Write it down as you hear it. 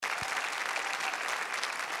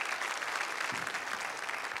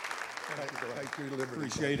Thank you, Liberty.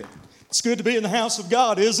 Appreciate it. It's good to be in the house of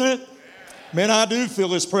God, isn't it? Man, I do feel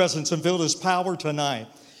His presence and feel His power tonight.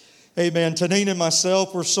 Amen. Tanine and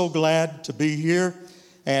myself, we're so glad to be here.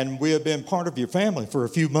 And we have been part of your family for a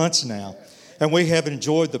few months now. And we have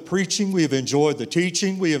enjoyed the preaching. We have enjoyed the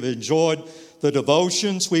teaching. We have enjoyed the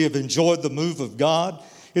devotions. We have enjoyed the move of God.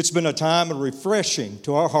 It's been a time of refreshing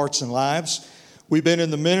to our hearts and lives. We've been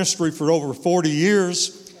in the ministry for over 40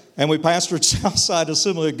 years. And we pastored Southside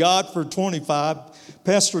Assembly of God for 25.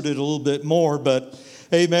 Pastored it a little bit more. But,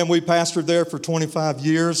 amen, we pastored there for 25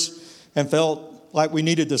 years and felt like we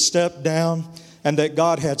needed to step down and that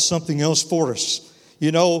God had something else for us.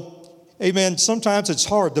 You know, amen, sometimes it's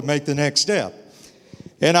hard to make the next step.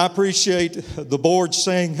 And I appreciate the board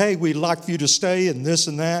saying, hey, we'd like for you to stay and this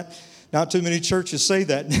and that. Not too many churches say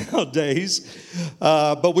that nowadays.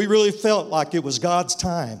 But we really felt like it was God's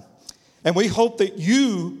time. And we hope that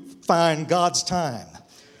you find God's time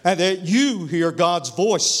and that you hear God's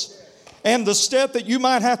voice. And the step that you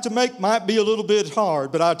might have to make might be a little bit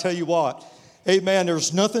hard. But I'll tell you what, amen,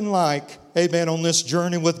 there's nothing like, amen, on this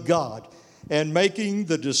journey with God and making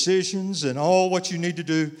the decisions and all what you need to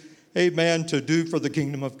do, amen, to do for the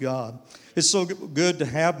kingdom of God. It's so good to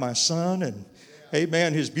have my son and,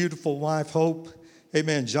 amen, his beautiful wife, Hope.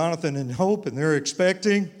 Amen, Jonathan and Hope, and they're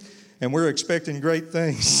expecting, and we're expecting great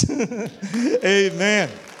things. Amen.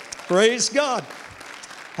 Praise God.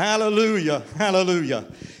 Hallelujah, hallelujah.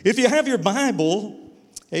 If you have your Bible,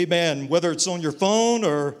 amen, whether it's on your phone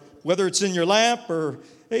or whether it's in your lap or,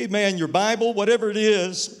 amen, your Bible, whatever it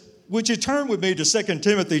is, would you turn with me to 2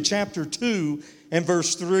 Timothy chapter 2 and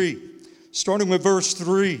verse 3, starting with verse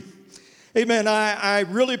 3. Amen. I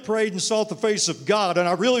really prayed and sought the face of God, and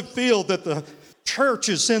I really feel that the church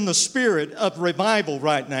is in the spirit of revival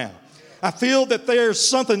right now. I feel that there's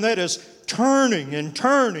something that is turning and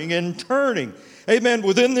turning and turning, amen,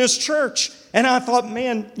 within this church. And I thought,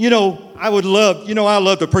 man, I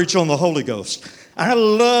love to preach on the Holy Ghost. I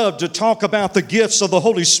love to talk about the gifts of the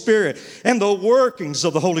Holy Spirit and the workings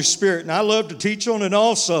of the Holy Spirit. And I love to teach on it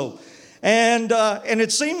also. And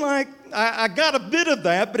it seemed like I got a bit of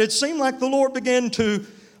that, but it seemed like the Lord began to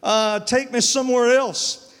take me somewhere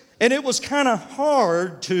else. And it was kind of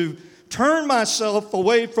hard to turn myself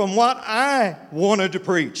away from what I wanted to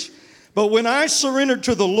preach. But when I surrendered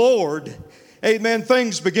to the Lord, amen,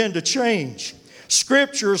 things began to change.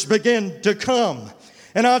 Scriptures began to come.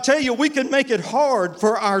 And I'll tell you, we can make it hard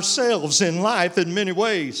for ourselves in life in many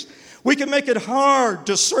ways. We can make it hard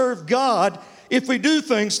to serve God if we do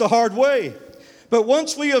things the hard way. But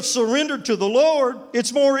once we have surrendered to the Lord,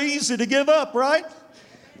 it's more easy to give up, right?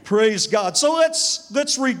 Praise God. So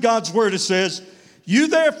let's read God's word. It says, you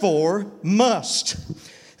therefore must.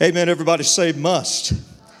 Amen. Everybody say must.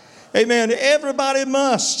 Amen. Everybody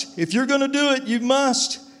must. If you're going to do it, you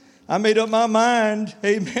must. I made up my mind.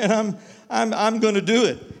 Amen. I'm going to do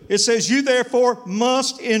it. It says, you therefore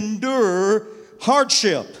must endure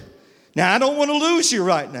hardship. Now, I don't want to lose you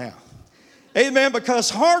right now. Amen, because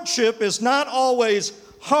hardship is not always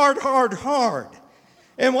hard.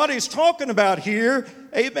 And what he's talking about here,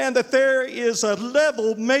 amen, that there is a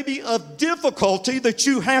level maybe of difficulty that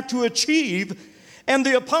you have to achieve. And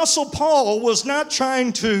the Apostle Paul was not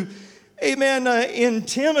trying to, amen,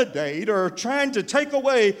 intimidate or trying to take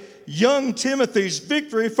away young Timothy's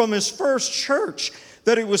victory from his first church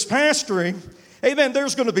that he was pastoring. Amen.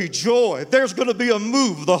 There's going to be joy. There's going to be a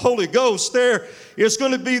move of the Holy Ghost. There is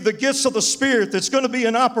going to be the gifts of the Spirit that's going to be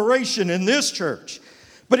in operation in this church.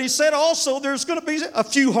 But he said also there's going to be a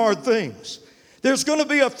few hard things. There's going to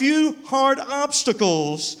be a few hard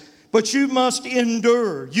obstacles, but you must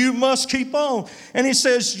endure. You must keep on. And he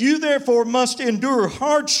says, you therefore must endure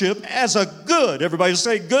hardship as a good. Everybody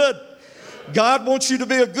say good. God wants you to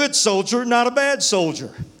be a good soldier, not a bad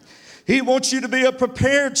soldier. He wants you to be a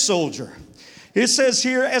prepared soldier. It says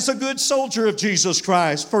here, as a good soldier of Jesus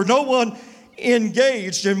Christ, for no one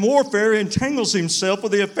engaged in warfare entangles himself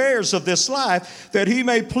with the affairs of this life, that he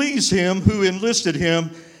may please him who enlisted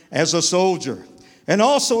him as a soldier. And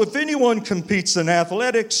also, if anyone competes in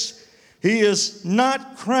athletics, he is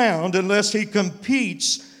not crowned unless he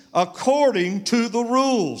competes according to the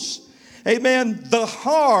rules. Amen. The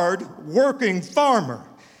hard-working farmer.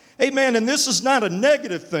 Amen. And this is not a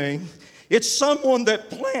negative thing. It's someone that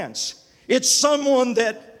plants. It's someone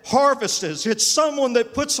that harvests. It's someone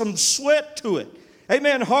that puts some sweat to it.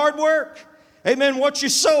 Amen. Hard work. Amen. What you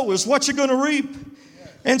sow is what you're going to reap.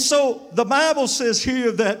 And so the Bible says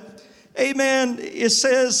here that, amen, it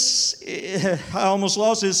says, I almost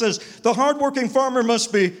lost it. It says, the hardworking farmer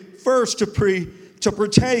must be first to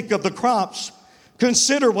partake of the crops.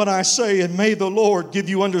 Consider what I say, and may the Lord give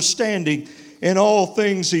you understanding in all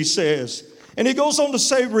things, he says. And he goes on to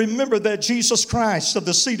say, remember that Jesus Christ of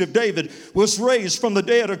the seed of David was raised from the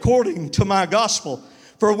dead according to my gospel,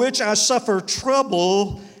 for which I suffer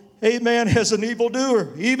trouble, amen, as an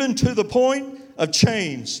evildoer, even to the point of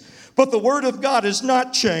chains. But the word of God is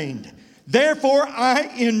not chained. Therefore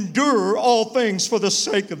I endure all things for the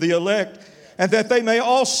sake of the elect, and that they may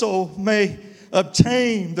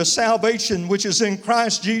obtain the salvation which is in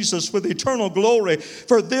Christ Jesus with eternal glory.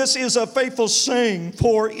 For this is a faithful saying,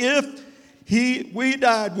 for if we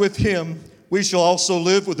died with him, we shall also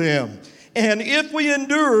live with him. And if we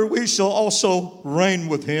endure, we shall also reign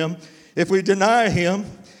with him. If we deny him,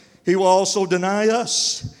 he will also deny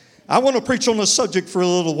us. I want to preach on the subject for a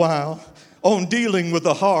little while on dealing with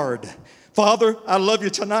the hard. Father, I love you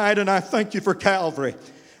tonight, and I thank you for Calvary.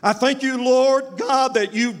 I thank you, Lord God,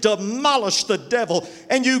 that you demolished the devil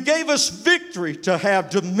and you gave us victory to have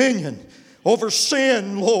dominion over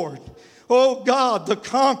sin, Lord. Oh God, to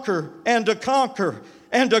conquer and to conquer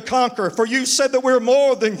and to conquer. For you said that we're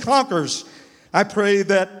more than conquerors. I pray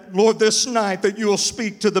that, Lord, this night that you will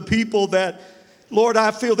speak to the people that, Lord, I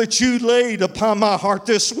feel that you laid upon my heart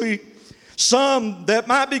this week. Some that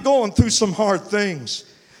might be going through some hard things.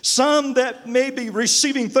 Some that may be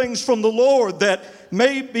receiving things from the Lord that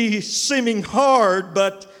may be seeming hard,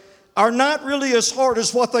 but are not really as hard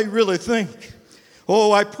as what they really think.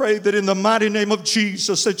 Oh, I pray that in the mighty name of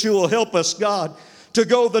Jesus that you will help us, God, to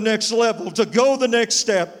go the next level, to go the next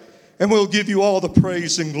step, and we'll give you all the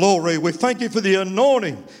praise and glory. We thank you for the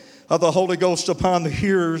anointing of the Holy Ghost upon the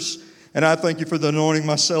hearers, and I thank you for the anointing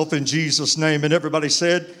myself in Jesus' name. And everybody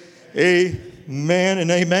said, amen and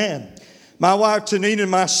amen. My wife, Tanina,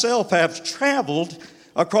 and myself have traveled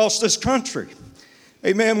across this country.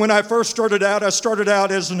 Amen. When I first started out, I started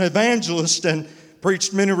out as an evangelist and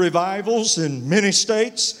preached many revivals in many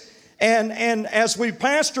states. And as we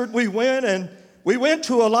pastored, we went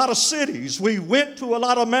to a lot of cities. We went to a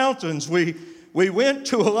lot of mountains. We went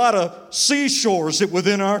to a lot of seashores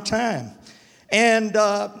within our time. And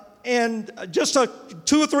just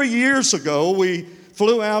 2 or 3 years ago, we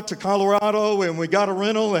flew out to Colorado and we got a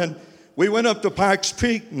rental and we went up to Pikes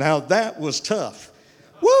Peak. Now that was tough.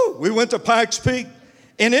 Woo! We went to Pikes Peak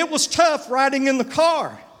and it was tough riding in the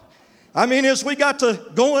car. I mean, as we got to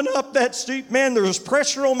going up that steep, man, there was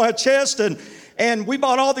pressure on my chest, and we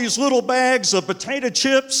bought all these little bags of potato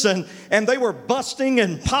chips, and they were busting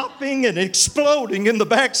and popping and exploding in the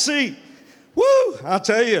back seat. Woo! I'll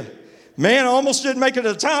tell you, man, I almost didn't make it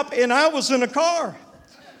to the top, and I was in a car.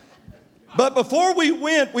 But before we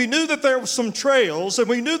went, we knew that there were some trails, and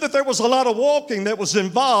we knew that there was a lot of walking that was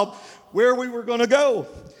involved where we were going to go.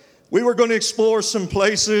 We were going to explore some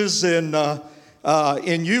places in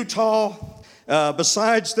Utah,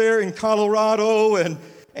 besides there in Colorado, and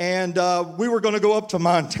we were going to go up to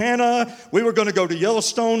Montana. We were going to go to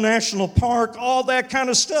Yellowstone National Park, all that kind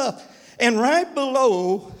of stuff. And right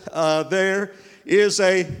below there is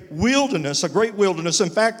a wilderness, a great wilderness. In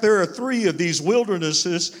fact, there are 3 of these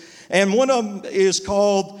wildernesses, and one of them is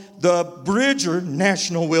called the Bridger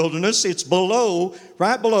National Wilderness. It's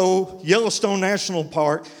right below Yellowstone National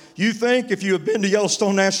Park. You think if you have been to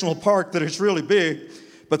Yellowstone National Park that it's really big,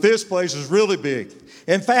 but this place is really big.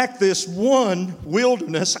 In fact, this one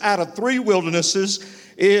wilderness out of 3 wildernesses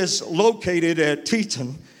is located at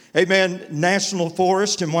Teton, amen, National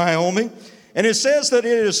Forest in Wyoming. And it says that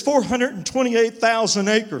it is 428,000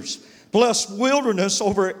 acres, plus wilderness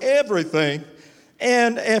over everything,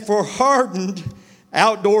 and for hardened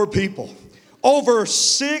outdoor people. Over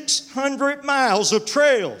 600 miles of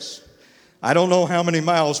trails. I don't know how many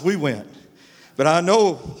miles we went, but I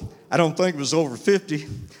don't think it was over 50.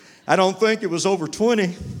 I don't think it was over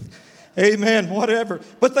 20. Amen, whatever.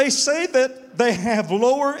 But they say that they have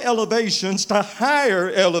lower elevations to higher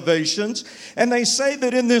elevations, and they say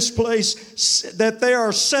that in this place that there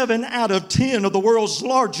are 7 out of 10 of the world's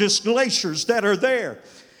largest glaciers that are there.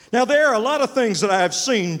 Now, there are a lot of things that I have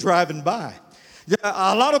seen driving by.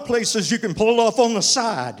 A lot of places you can pull off on the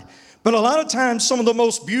side. But a lot of times, some of the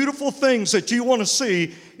most beautiful things that you want to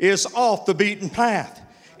see is off the beaten path.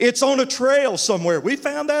 It's on a trail somewhere. We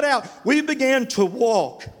found that out. We began to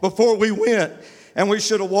walk before we went, and we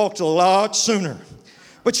should have walked a lot sooner.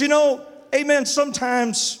 But you know, amen,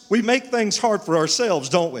 sometimes we make things hard for ourselves,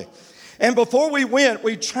 don't we? And before we went,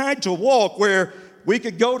 we tried to walk where we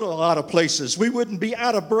could go to a lot of places. We wouldn't be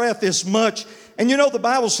out of breath as much. And you know, the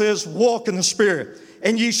Bible says, walk in the Spirit,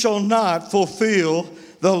 and ye shall not fulfill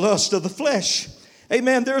the lust of the flesh.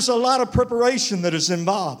 Amen. There's a lot of preparation that is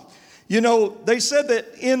involved. You know, they said that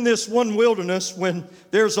in this one wilderness, when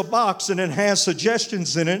there's a box and it has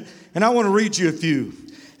suggestions in it, and I want to read you a few.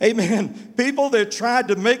 Amen. People that tried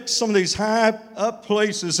to make some of these high up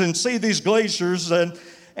places and see these glaciers,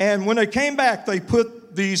 and when they came back, they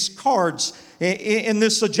put these cards in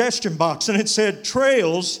this suggestion box, and it said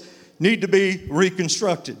trails need to be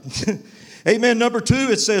reconstructed. Amen. Number 2,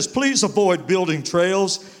 it says, please avoid building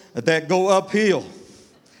trails that go uphill.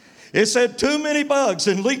 It said, too many bugs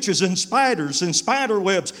and leeches and spiders and spider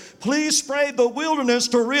webs. Please spray the wilderness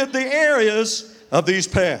to rid the areas of these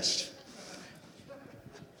pests.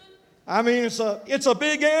 I mean, it's a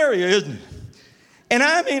big area, isn't it? And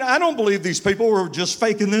I mean, I don't believe these people were just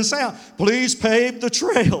faking this out. Please pave the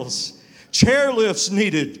trails. Chairlifts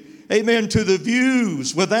needed, amen, to the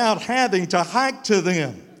views without having to hike to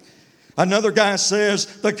them. Another guy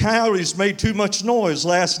says, the coyotes made too much noise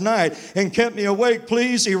last night and kept me awake.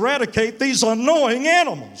 Please eradicate these annoying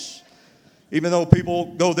animals. Even though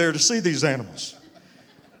people go there to see these animals.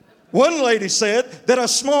 One lady said that a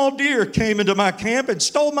small deer came into my camp and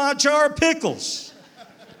stole my jar of pickles.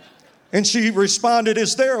 And she responded,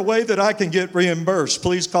 is there a way that I can get reimbursed?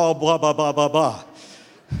 Please call blah, blah, blah, blah, blah.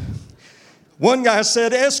 One guy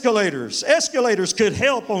said escalators. Escalators could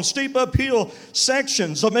help on steep uphill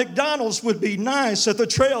sections. A McDonald's would be nice at the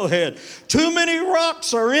trailhead. Too many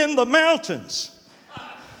rocks are in the mountains.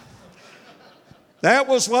 That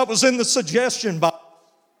was what was in the suggestion box.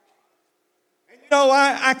 And you know,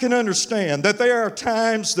 I can understand that there are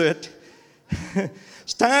times that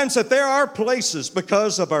there are places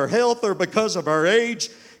because of our health or because of our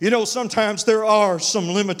age. You know, sometimes there are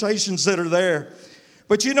some limitations that are there.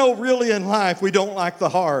 But you know, really in life, we don't like the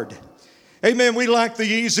hard. Amen. We like the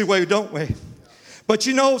easy way, don't we? But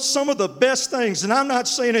you know, some of the best things, and I'm not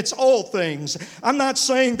saying it's all things. I'm not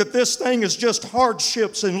saying that this thing is just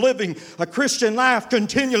hardships and living a Christian life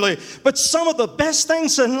continually. But some of the best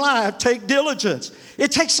things in life take diligence.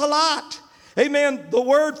 It takes a lot. Amen. The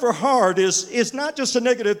word for hard is not just a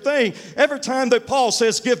negative thing. Every time that Paul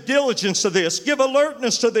says, give diligence to this, give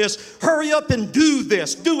alertness to this, hurry up and do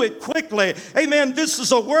this, do it quickly. Amen. This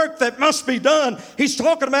is a work that must be done. He's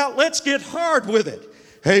talking about let's get hard with it.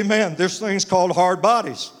 Amen. There's things called hard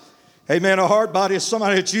bodies. Amen. A hard body is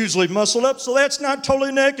somebody that's usually muscled up, so that's not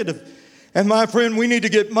totally negative. And my friend, we need to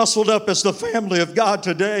get muscled up as the family of God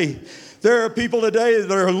today. There are people today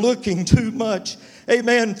that are looking too much,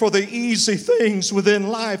 amen, for the easy things within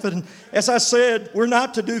life. And as I said, we're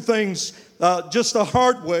not to do things just the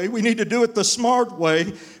hard way. We need to do it the smart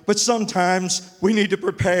way, but sometimes we need to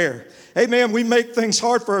prepare. Amen. We make things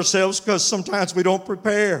hard for ourselves because sometimes we don't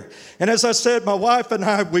prepare. And as I said, my wife and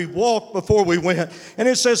I, we walked before we went. And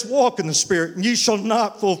it says, walk in the Spirit, and ye shall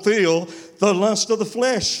not fulfill the lust of the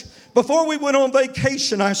flesh. Before we went on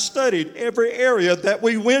vacation, I studied every area that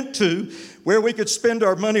we went to where we could spend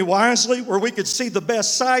our money wisely, where we could see the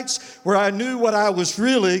best sights, where I knew what I was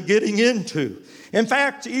really getting into. In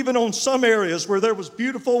fact, even on some areas where there was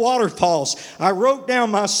beautiful waterfalls, I wrote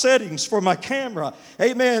down my settings for my camera,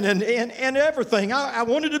 amen, and everything. I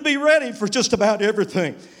wanted to be ready for just about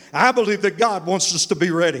everything. I believe that God wants us to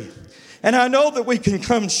be ready. And I know that we can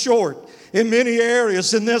come short in many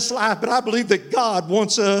areas in this life, but I believe that God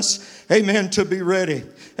wants us, amen, to be ready.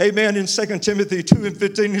 Amen. In 2 Timothy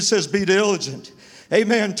 2:15, it says, be diligent.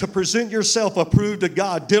 Amen. To present yourself approved to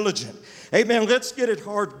God, diligent. Amen. Let's get it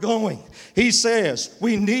hard going. He says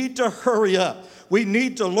we need to hurry up. We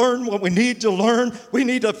need to learn what we need to learn. We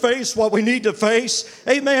need to face what we need to face.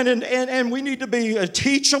 Amen. And we need to be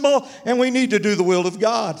teachable, and we need to do the will of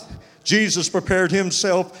God. Jesus prepared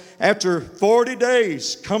himself after 40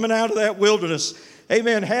 days coming out of that wilderness.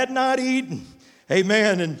 Amen. Had not eaten.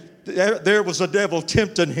 Amen. And there was a devil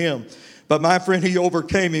tempting him. But my friend, he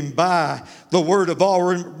overcame him by the word of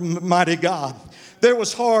Almighty God. There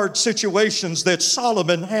was hard situations that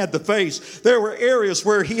Solomon had to face. There were areas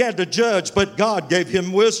where he had to judge, but God gave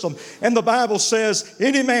him wisdom. And the Bible says,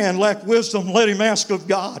 any man lack wisdom, let him ask of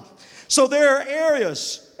God. So there are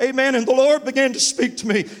areas, amen, and the Lord began to speak to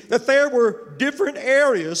me that there were different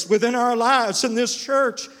areas within our lives in this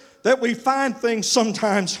church that we find things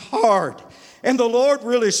sometimes hard. And the Lord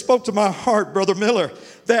really spoke to my heart, Brother Miller,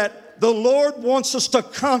 that the Lord wants us to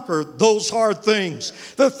conquer those hard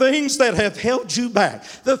things, the things that have held you back,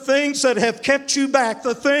 the things that have kept you back,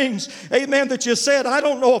 the things, amen, that you said, I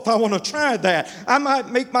don't know if I want to try that. I might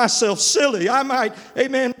make myself silly. I might,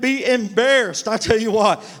 amen, be embarrassed. I tell you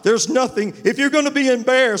what, there's nothing, if you're going to be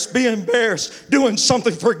embarrassed doing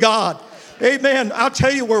something for God. Amen. I'll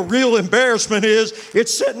tell you where real embarrassment is.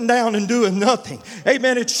 It's sitting down and doing nothing.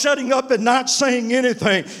 Amen. It's shutting up and not saying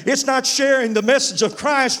anything. It's not sharing the message of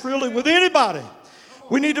Christ really with anybody.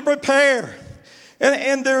 We need to prepare.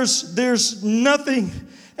 And there's nothing,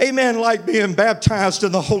 amen, like being baptized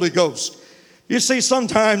in the Holy Ghost. You see,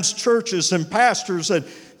 sometimes churches and pastors and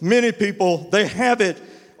many people, they have it,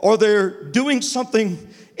 or they're doing something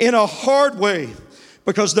in a hard way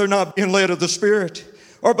because they're not being led of the Spirit,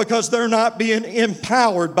 or because they're not being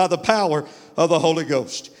empowered by the power of the Holy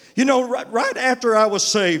Ghost. You know, right after I was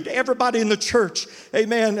saved, everybody in the church,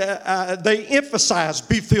 amen, they emphasized,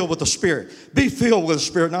 be filled with the Spirit. Be filled with the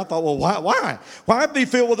Spirit. And I thought, well, why? Why be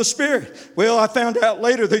filled with the Spirit? Well, I found out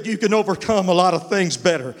later that you can overcome a lot of things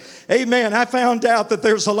better. Amen. I found out that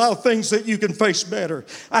there's a lot of things that you can face better.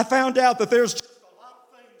 I found out that there's just a lot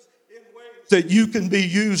of things in ways that you can be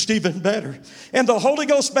used even better. And the Holy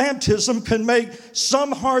Ghost baptism can make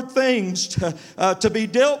some hard things to be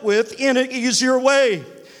dealt with in an easier way.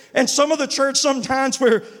 And some of the church, sometimes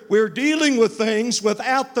we're dealing with things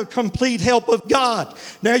without the complete help of God.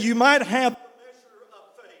 Now, you might have the measure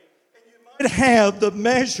of faith, and you might have the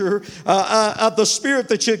measure of the Spirit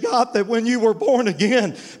that you got that when you were born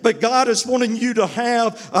again. But God is wanting you to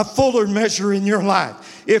have a fuller measure in your life.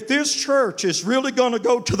 If this church is really going to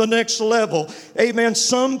go to the next level, amen,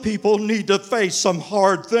 some people need to face some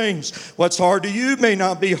hard things. What's hard to you may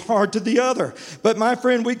not be hard to the other. But my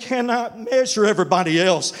friend, we cannot measure everybody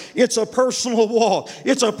else. It's a personal walk.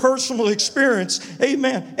 It's a personal experience.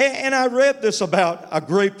 Amen. And I read this about a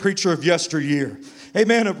great preacher of yesteryear.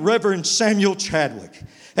 Amen. Reverend Samuel Chadwick.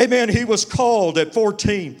 Amen. He was called at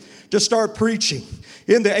 14 to start preaching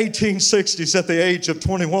in the 1860s at the age of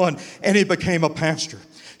 21, and he became a pastor.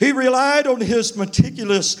 He relied on his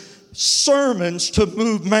meticulous sermons to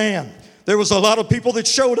move man. There was a lot of people that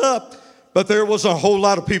showed up, but there was a whole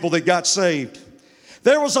lot of people that got saved.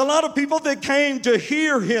 There was a lot of people that came to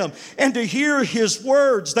hear him and to hear his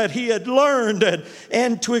words that he had learned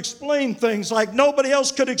and to explain things like nobody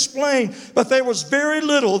else could explain, but there was very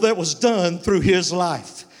little that was done through his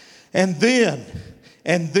life. And then,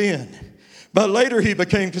 but later he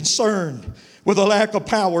became concerned with a lack of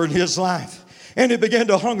power in his life. And he began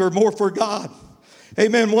to hunger more for God.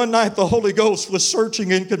 Amen. One night the Holy Ghost was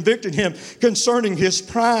searching and convicting him concerning his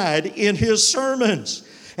pride in his sermons.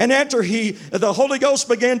 And after the Holy Ghost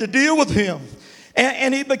began to deal with him,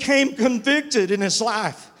 and he became convicted in his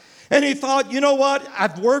life. And he thought, you know what?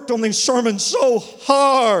 I've worked on these sermons so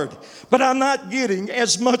hard, but I'm not getting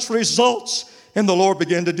as much results. And the Lord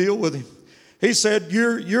began to deal with him. He said,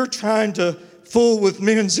 you're trying to fool with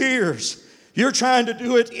men's ears. You're trying to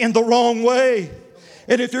do it in the wrong way.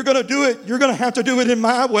 And if you're going to do it, you're going to have to do it in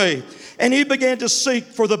my way. And he began to seek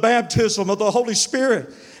for the baptism of the Holy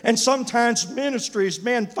Spirit. And sometimes ministries,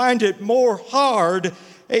 man, find it more hard,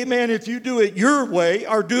 amen, if you do it your way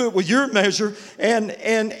or do it with your measure. And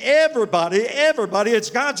everybody, it's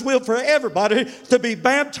God's will for everybody to be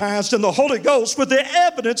baptized in the Holy Ghost with the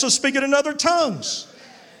evidence of speaking in other tongues.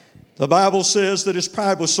 The Bible says that his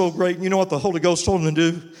pride was so great. And you know what the Holy Ghost told him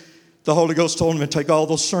to do? The Holy Ghost told him to take all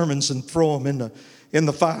those sermons and throw them in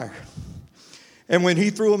the fire. And when he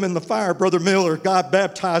threw them in the fire, Brother Miller, God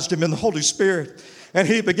baptized him in the Holy Spirit. And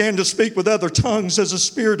he began to speak with other tongues as the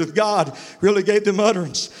Spirit of God really gave them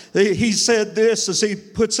utterance. He said this as he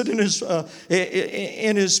puts it in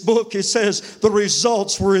his book. It says the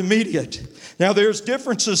results were immediate. Now there's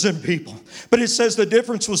differences in people, but it says the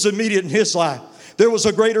difference was immediate in his life. There was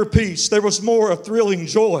a greater peace. There was more of thrilling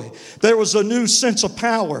joy. There was a new sense of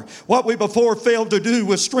power. What we before failed to do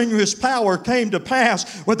with strenuous power came to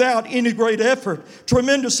pass without any great effort.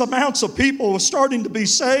 Tremendous amounts of people were starting to be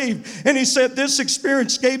saved. And he said, this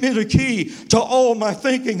experience gave me the key to all my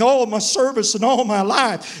thinking, all my service, and all my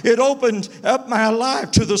life. It opened up my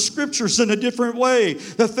life to the scriptures in a different way.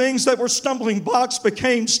 The things that were stumbling blocks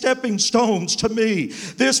became stepping stones to me.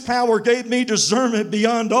 This power gave me discernment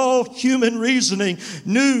beyond all human reasoning,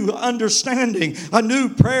 new understanding, a new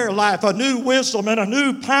prayer life, a new wisdom, and a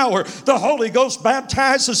new power. The Holy Ghost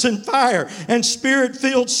baptizes in fire, and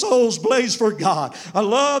Spirit-filled souls blaze for God. A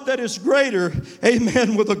love that is greater,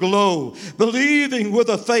 amen, with a glow. Believing with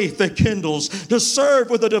a faith that kindles. To serve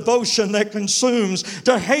with a devotion that consumes.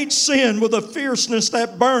 To hate sin with a fierceness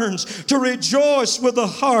that burns. To rejoice with a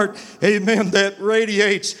heart, amen, that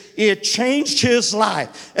radiates. It changed his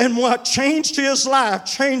life. And what changed his life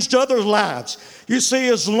changed other lives. You see,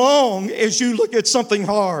 as long as you look at something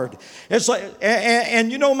hard, it's like,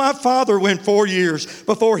 and you know, my father went 4 years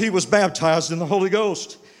before he was baptized in the Holy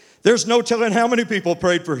Ghost. There's no telling how many people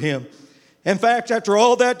prayed for him. In fact, after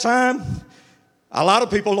all that time, a lot of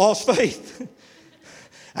people lost faith.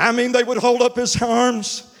 I mean, they would hold up his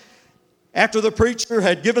arms. After the preacher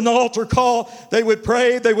had given the altar call, they would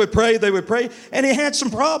pray, and he had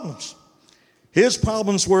some problems. His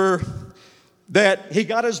problems were that he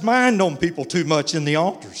got his mind on people too much in the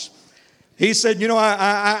altars. He said,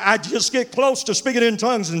 I just get close to speaking in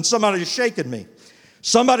tongues and somebody's shaking me.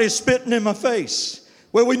 Somebody's spitting in my face.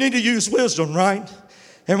 Well, we need to use wisdom, right?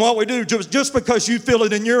 And what we do, just because you feel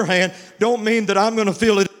it in your hand, don't mean that I'm going to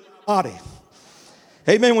feel it in my body.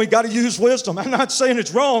 Amen. We got to use wisdom. I'm not saying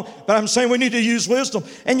it's wrong, but I'm saying we need to use wisdom.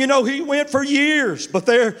 And he went for years, but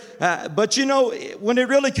when it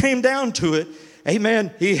really came down to it,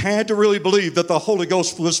 amen, he had to really believe that the Holy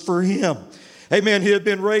Ghost was for him. Amen. He had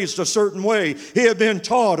been raised a certain way. He had been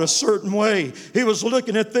taught a certain way. He was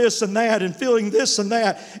looking at this and that and feeling this and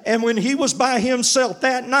that. And when he was by himself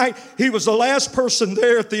that night, he was the last person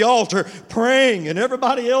there at the altar praying, and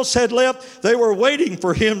everybody else had left. They were waiting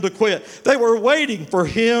for him to quit. They were waiting for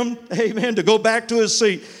him, amen, to go back to his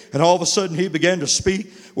seat. And all of a sudden he began to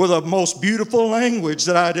speak with the most beautiful language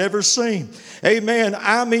that I'd ever seen. Amen.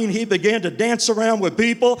 I mean, he began to dance around with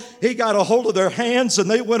people. He got a hold of their hands and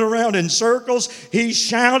they went around in circles. He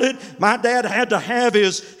shouted. My dad had to have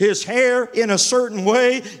his hair in a certain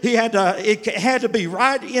way. It had to be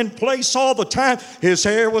right in place all the time. His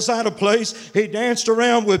hair was out of place. He danced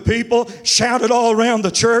around with people, shouted all around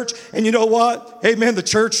the church. And you know what? Amen. The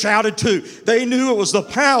church shouted too. They knew it was the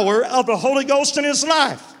power of the Holy Ghost in his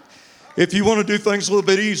life. If you want to do things a little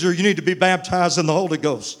bit easier, you need to be baptized in the Holy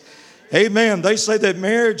Ghost. Amen. They say that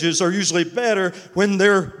marriages are usually better when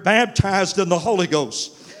they're baptized in the Holy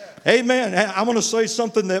Ghost. Amen. I want to say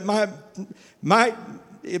something that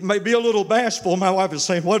it may be a little bashful. My wife is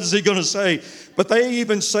saying, what is he going to say? But they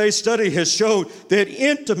even say, study has showed that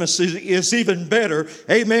intimacy is even better,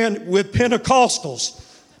 amen, with Pentecostals.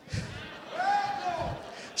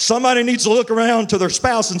 Somebody needs to look around to their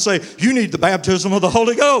spouse and say, you need the baptism of the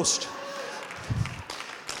Holy Ghost.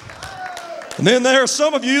 And then there are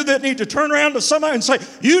some of you that need to turn around to somebody and say,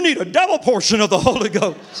 you need a double portion of the Holy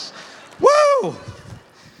Ghost. Woo!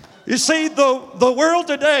 You see, the world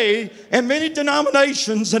today and many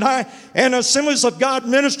denominations and Assemblies of God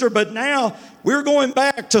minister, but now we're going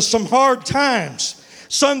back to some hard times.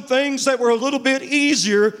 Some things that were a little bit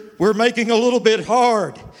easier, we're making a little bit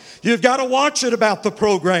hard. You've got to watch it about the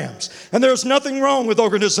programs. And there's nothing wrong with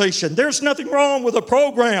organization. There's nothing wrong with a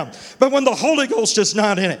program. But when the Holy Ghost is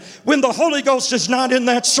not in it, when the Holy Ghost is not in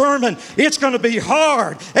that sermon, it's going to be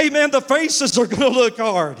hard. Amen. The faces are going to look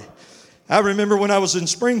hard. I remember when I was in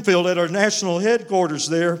Springfield at our national headquarters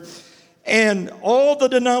there, and all the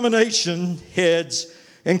denomination heads,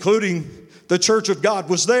 including the Church of God,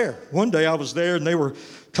 was there. One day I was there, and they were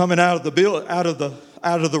coming out of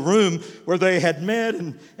the room where they had met,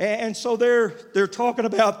 and so they're talking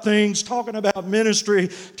about things, talking about ministry,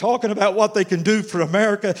 talking about what they can do for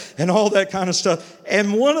America and all that kind of stuff.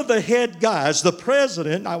 And one of the head guys, the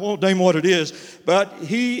president, I won't name what it is, but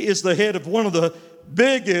he is the head of one of the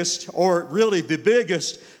biggest, or really the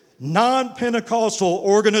biggest, non-Pentecostal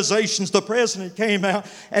organizations. The president came out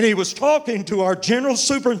and he was talking to our general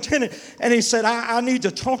superintendent, and he said, I need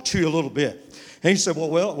to talk to you a little bit. And he said,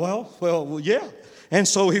 well, yeah. And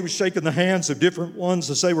so he was shaking the hands of different ones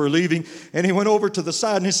as they were leaving. And he went over to the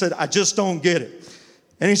side and he said, I just don't get it.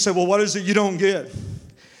 And he said, well, what is it you don't get?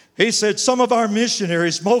 He said, some of our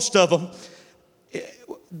missionaries, most of them,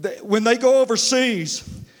 when they go overseas,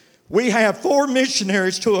 we have 4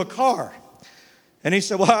 missionaries to a car. And he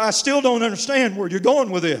said, well, I still don't understand where you're going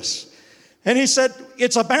with this. And he said,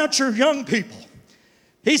 it's about your young people.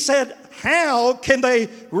 He said, how can they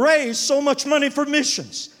raise so much money for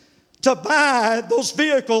missions to buy those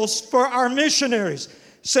vehicles for our missionaries?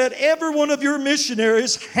 Said every one of your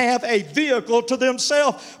missionaries have a vehicle to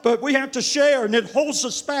themselves, but we have to share, and it holds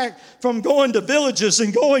us back from going to villages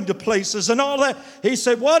and going to places and all that. He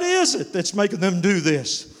said, what is it that's making them do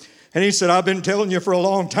this? And he said, I've been telling you for a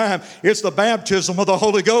long time, it's the baptism of the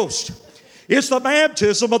Holy Ghost. It's the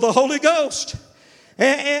baptism of the Holy Ghost.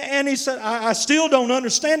 And he said, I still don't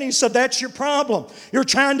understand. He said, that's your problem. You're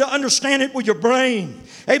trying to understand it with your brain.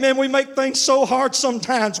 Amen. We make things so hard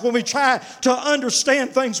sometimes when we try to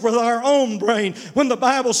understand things with our own brain, when the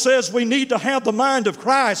Bible says we need to have the mind of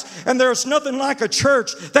Christ. And there's nothing like a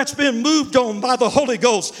church that's been moved on by the Holy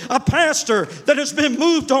Ghost, a pastor that has been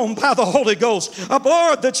moved on by the Holy Ghost, a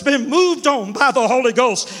board that's been moved on by the Holy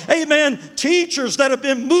Ghost. Amen. Teachers that have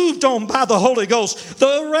been moved on by the Holy Ghost.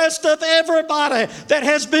 The rest of everybody that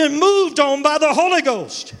has been moved on by the Holy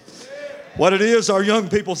Ghost. What it is, our young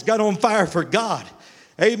people's got on fire for God.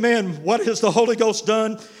 Amen. What has the Holy Ghost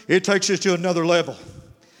done? It takes you to another level.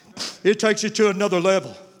 It takes you to another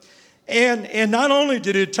level. And not only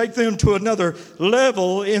did it take them to another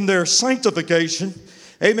level in their sanctification,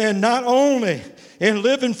 amen, not only in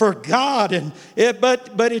living for God,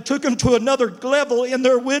 but it took them to another level in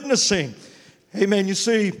their witnessing. Amen. You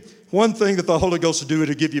see, one thing that the Holy Ghost will do,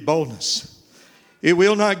 it'll give you boldness. It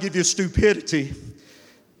will not give you stupidity.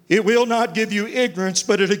 It will not give you ignorance,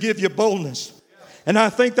 but it'll give you boldness. And I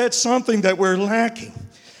think that's something that we're lacking.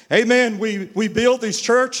 Amen. We build these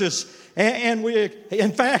churches, and we,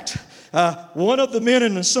 in fact, one of the men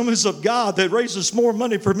in the Assemblies of God that raises more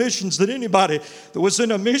money for missions than anybody that was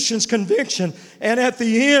in a missions convention. And at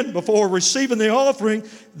the end, before receiving the offering,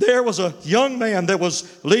 there was a young man that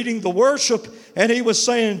was leading the worship, and he was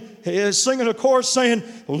singing a chorus saying,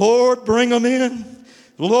 "Lord, bring them in.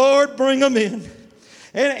 Lord, bring them in."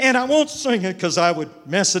 And I won't sing it because I would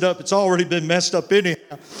mess it up. It's already been messed up anyhow.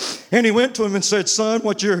 And he went to him and said, "Son,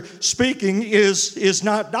 what you're speaking is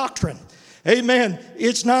not doctrine. Amen.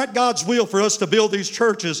 It's not God's will for us to build these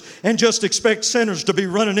churches and just expect sinners to be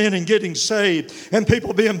running in and getting saved and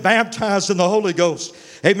people being baptized in the Holy Ghost."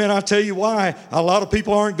 Amen. I'll tell you why a lot of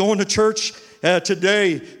people aren't going to church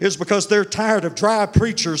today is because they're tired of dry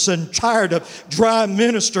preachers and tired of dry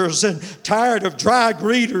ministers and tired of dry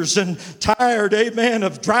greeters and tired, amen,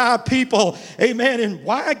 of dry people. Amen. And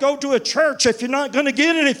why go to a church if you're not going to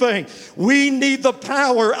get anything? We need the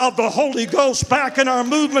power of the Holy Ghost back in our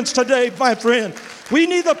movements today, my friend. We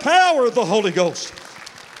need the power of the Holy Ghost.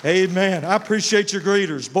 Amen. I appreciate your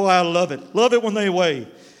greeters. Boy, I love it. Love it when they wave.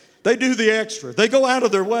 They do the extra. They go out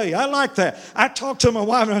of their way. I like that. I talked to my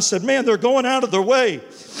wife and I said, man, they're going out of their way.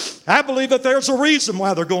 I believe that there's a reason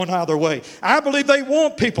why they're going out of their way. I believe they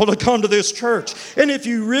want people to come to this church. And if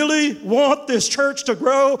you really want this church to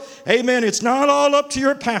grow, amen, it's not all up to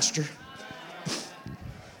your pastor.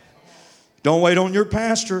 Don't wait on your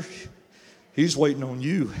pastor. He's waiting on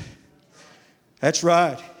you. That's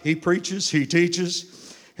right. He preaches, he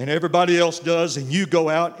teaches, and everybody else does, and you go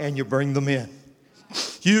out and you bring them in.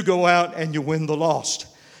 You go out and you win the lost.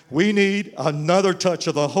 We need another touch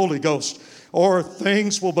of the Holy Ghost or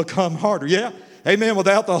things will become harder. Yeah, amen.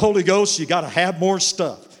 Without the Holy Ghost, you got to have more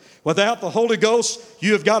stuff. Without the Holy Ghost,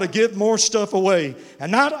 you have got to give more stuff away.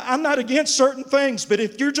 And I'm not against certain things, but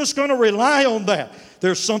if you're just going to rely on that,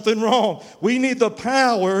 there's something wrong. We need the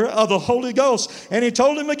power of the Holy Ghost. And he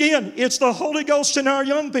told him again, it's the Holy Ghost in our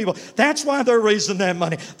young people. That's why they're raising that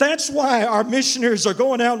money. That's why our missionaries are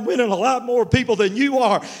going out and winning a lot more people than you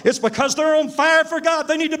are. It's because they're on fire for God.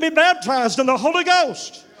 They need to be baptized in the Holy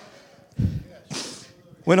Ghost.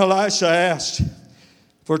 When Elisha asked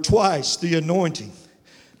for twice the anointing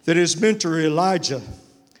that his mentor Elijah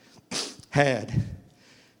had,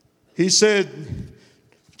 he said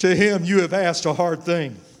to him, you have asked a hard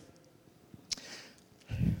thing.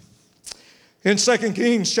 In 2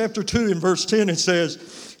 Kings chapter 2 and verse 10 it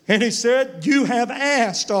says, and he said, you have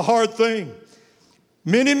asked a hard thing.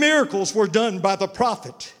 Many miracles were done by the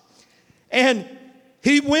prophet. And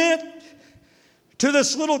he went to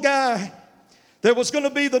this little guy that was going to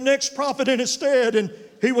be the next prophet in his stead, and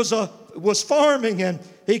he was farming, and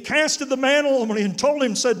he casted the mantle on him and told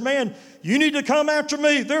him, said, man, you need to come after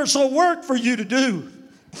me. There's a work for you to do.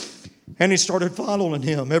 And he started following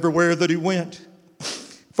him everywhere that he went.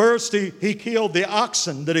 First, he killed the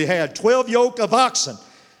oxen that he had, 12 yoke of oxen.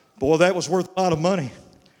 Boy, that was worth a lot of money.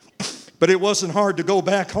 But it wasn't hard to go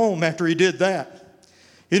back home after he did that.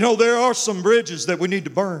 You know, there are some bridges that we need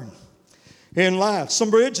to burn in life.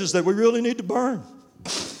 Some bridges that we really need to burn.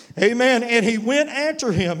 Amen. And he went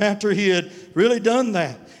after him after he had really done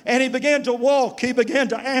that. And he began to walk. He began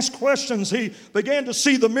to ask questions. He began to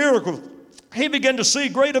see the miracles. He began to see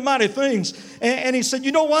great and mighty things. And he said,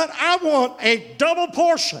 you know what? I want a double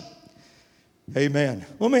portion. Amen.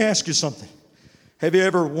 Let me ask you something. Have you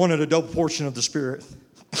ever wanted a double portion of the Spirit?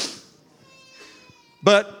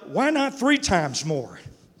 But why not 3 times more?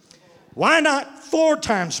 Why not 4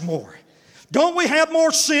 times more? Don't we have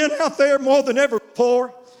more sin out there more than ever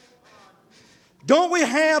before? Don't we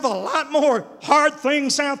have a lot more hard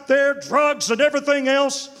things out there, drugs and everything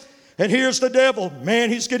else? And here's the devil. Man,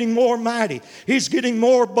 he's getting more mighty. He's getting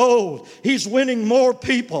more bold. He's winning more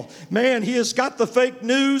people. Man, he has got the fake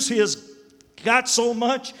news. He has got so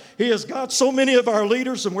much. He has got so many of our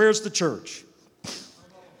leaders. And where's the church?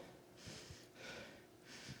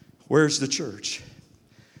 Where's the church?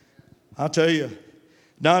 I'll tell you,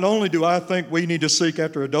 not only do I think we need to seek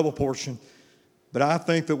after a double portion, but I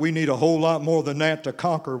think that we need a whole lot more than that to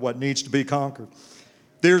conquer what needs to be conquered.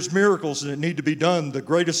 There's miracles that need to be done. The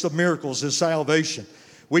greatest of miracles is salvation.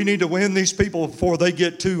 We need to win these people before they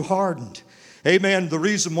get too hardened. Amen. The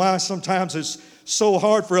reason why sometimes it's so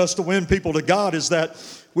hard for us to win people to God is that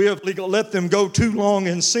we have let them go too long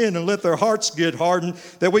in sin and let their hearts get hardened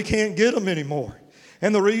that we can't get them anymore.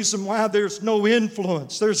 And the reason why there's no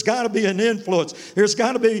influence, there's got to be an influence. There's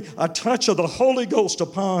got to be a touch of the Holy Ghost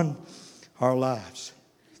upon our lives.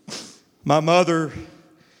 My mother,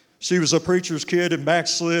 she was a preacher's kid and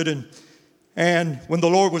backslid, and And when the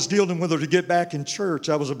Lord was dealing with her to get back in church,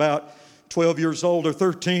 I was about 12 years old or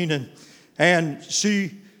 13, and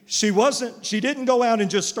she didn't go out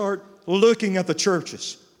and just start looking at the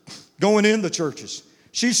churches, going in the churches.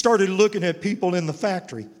 She started looking at people in the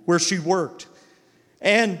factory where she worked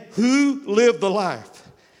and who lived the life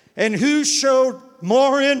and who showed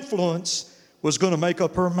more influence was going to make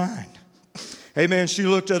up her mind. Amen. She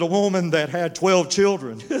looked at a woman that had 12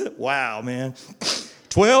 children. Wow, man.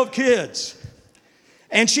 12 kids.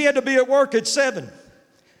 And she had to be at work at 7.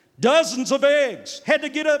 Dozens of eggs. Had to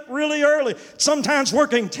get up really early. Sometimes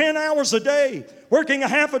working 10 hours a day. Working a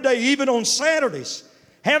half a day, even on Saturdays.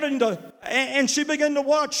 And she began to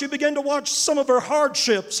watch. She began to watch some of her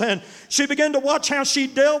hardships. And she began to watch how she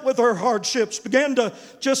dealt with her hardships. Began to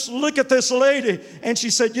just look at this lady. And she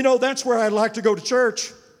said, you know, that's where I'd like to go to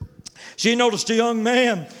church. She noticed a young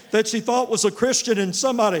man that she thought was a Christian, and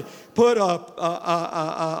somebody put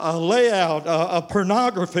a layout, a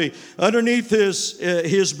pornography underneath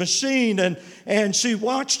his machine, and she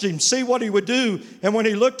watched him see what he would do. And when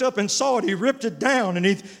he looked up and saw it, he ripped it down, and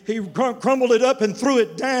he crumbled it up and threw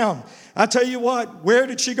it down. I tell you what, where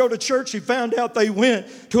did she go to church? She found out they went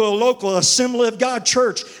to a local Assembly of God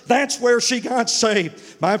church. That's where she got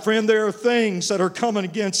saved. My friend, there are things that are coming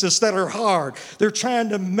against us that are hard. They're trying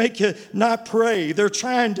to make you not pray. They're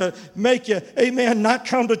trying to make you, amen, not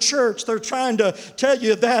come to church. They're trying to tell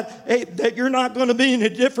you that you're not going to be any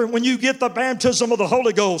different when you get the baptism of the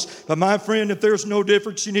Holy Ghost. But my friend, if there's no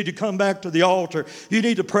difference, you need to come back to the altar. You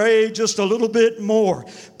need to pray just a little bit more.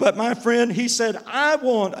 But my friend, he said, I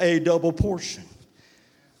want a double portion.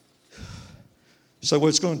 So well,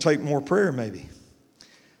 it's going to take more prayer maybe.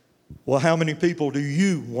 Well, how many people do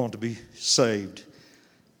you want to be saved?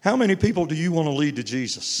 How many people do you want to lead to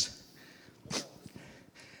Jesus?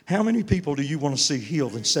 How many people do you want to see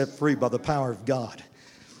healed and set free by the power of God?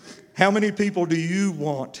 How many people do you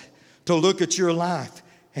want to look at your life,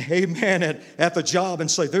 amen, at the job and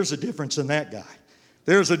say, there's a difference in that guy.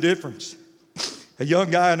 There's a difference. A young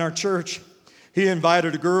guy in our church, he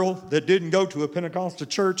invited a girl that didn't go to a Pentecostal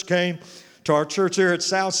church, came to our church there at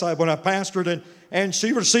Southside when I pastored, and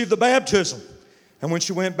she received the baptism. And when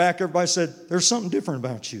she went back, everybody said, there's something different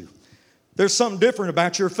about you. There's something different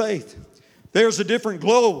about your faith. There's a different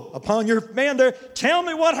glow upon your, man, there. Tell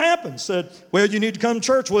me what happened. Said, well, you need to come to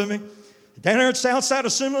church with me. Down there at Southside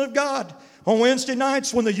Assembly of God. On Wednesday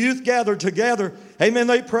nights when the youth gathered together, amen,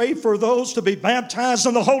 they prayed for those to be baptized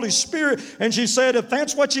in the Holy Spirit. And she said, if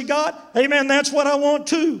that's what you got, amen, that's what I want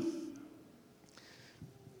too.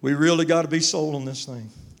 We really got to be sold on this thing.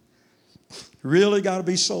 Really got to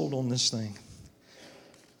be sold on this thing.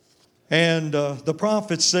 And the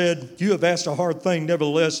prophet said, you have asked a hard thing,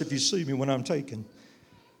 nevertheless, if you see me when I'm taken.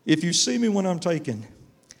 If you see me when I'm taken,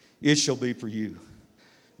 it shall be for you.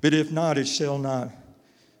 But if not, it shall not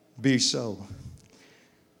be so.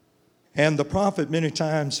 And the prophet, many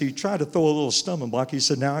times, he tried to throw a little stumbling block. He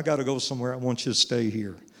said, now I got to go somewhere. I want you to stay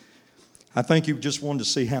here. I think he just wanted to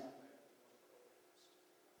see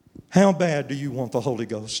how bad do you want the Holy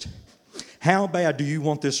Ghost? How bad do you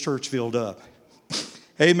want this church filled up?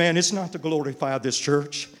 Amen. It's not to glorify this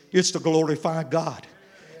church. It's to glorify God.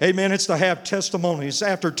 Amen. It's to have testimonies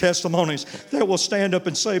after testimonies that will stand up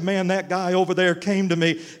and say, man, that guy over there came to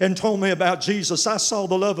me and told me about Jesus. I saw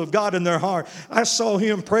the love of God in their heart. I saw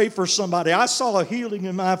him pray for somebody. I saw a healing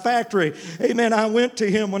in my factory. Amen. I went to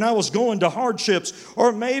him when I was going to hardships.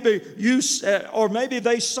 Or maybe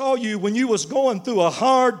they saw you when you was going through a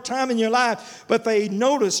hard time in your life, but they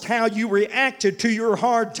noticed how you reacted to your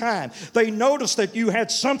hard time. They noticed that you had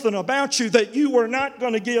something about you that you were not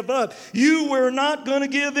going to give up. You were not going to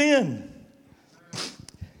give in.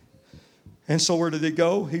 And so where did he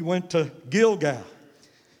go? He went to Gilgal.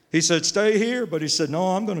 He said, stay here. But he said,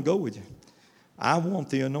 no, I'm going to go with you. I want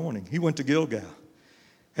the anointing. He went to Gilgal.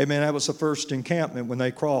 Amen. That was the first encampment when they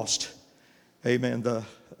crossed, amen, the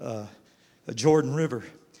Jordan River.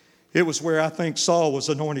 It was where I think Saul was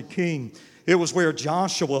anointed king. It was where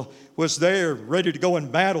Joshua was there ready to go in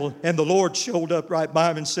battle. And the Lord showed up right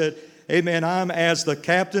by him and said, amen, I'm as the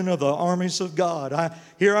captain of the armies of God.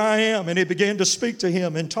 Here I am. And he began to speak to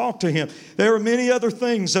him and talk to him. There were many other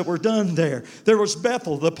things that were done there. There was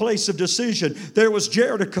Bethel, the place of decision. There was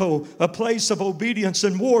Jericho, a place of obedience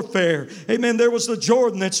and warfare. Amen. There was the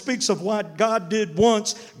Jordan that speaks of what God did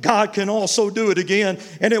once, God can also do it again.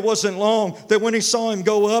 And it wasn't long that when he saw him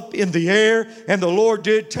go up in the air and the Lord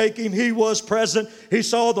did take him, he was present. He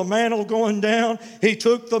saw the mantle going down. He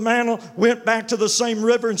took the mantle, went back to the same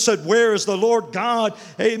river and said, where is the Lord God,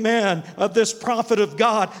 amen, of this prophet of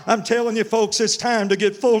God? I'm telling you folks, it's time to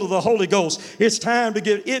get full of the Holy Ghost. It's time to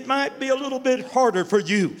get, it might be a little bit harder for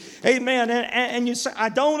you. Amen. And you say, I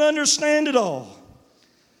don't understand it all.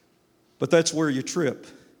 But that's where you trip.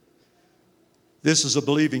 This is a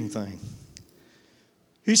believing thing.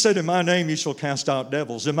 He said, in my name you shall cast out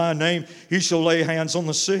devils. In my name you shall lay hands on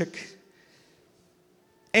the sick.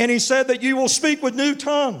 And he said that you will speak with new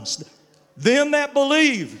tongues. Them that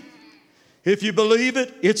believe. If you believe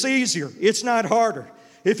it, it's easier. It's not harder.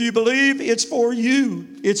 If you believe it's for you,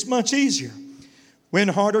 it's much easier. When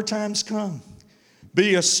harder times come,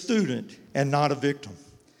 be a student and not a victim.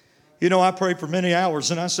 You know, I prayed for many hours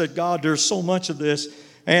and I said, God, there's so much of this.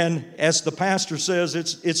 And as the pastor says,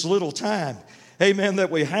 it's little time. Amen, that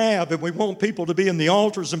we have, and we want people to be in the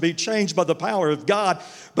altars and be changed by the power of God.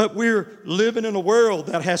 But we're living in a world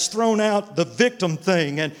that has thrown out the victim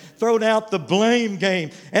thing and thrown out the blame game.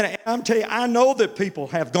 And I'm telling you, I know that people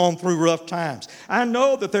have gone through rough times. I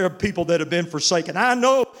know that there are people that have been forsaken. I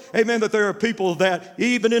know, amen, that there are people that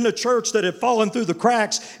even in the church that have fallen through the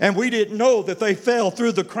cracks, and we didn't know that they fell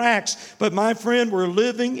through the cracks. But my friend, we're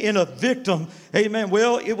living in a victim. Amen.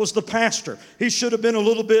 Well, it was the pastor. He should have been a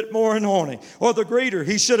little bit more anointing. Or the greeter.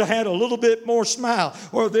 He should have had a little bit more smile.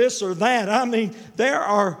 Or this or that. I mean, there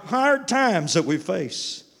are hard times that we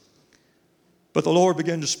face. But the Lord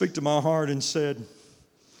began to speak to my heart and said,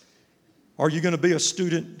 are you going to be a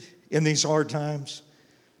student in these hard times?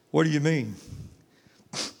 What do you mean?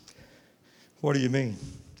 What do you mean?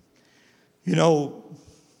 You know,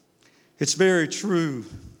 it's very true.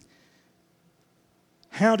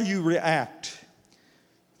 How do you react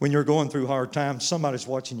when you're going through hard times? Somebody's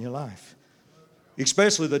watching your life,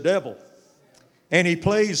 especially the devil. And he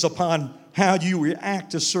plays upon how you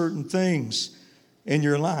react to certain things in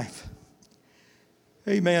your life.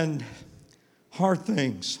 Amen. Hard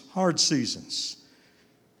things, hard seasons.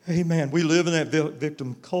 Amen. We live in that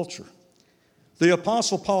victim culture. The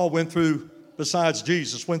Apostle Paul went through, besides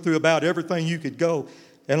Jesus, went through about everything you could go.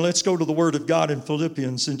 And let's go to the Word of God in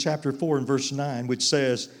Philippians in chapter 4 and verse 9, which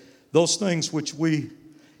says, those things which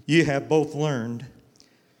ye have both learned.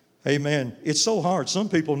 Amen. It's so hard. Some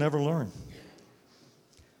people never learn.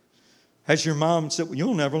 As your mom said, well,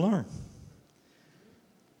 you'll never learn.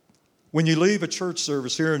 When you leave a church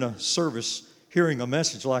service, hearing a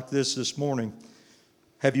message like this morning,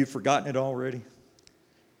 have you forgotten it already?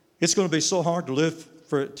 It's going to be so hard to live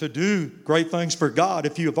to do great things for God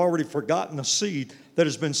if you have already forgotten the seed that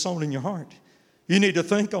has been sown in your heart. You need to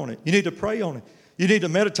think on it. You need to pray on it. You need to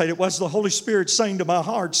meditate. It was the Holy Spirit saying to my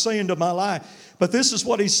heart, saying to my life. But this is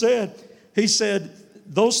what he said. He said,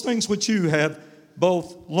 those things which you have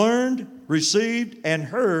both learned, received, and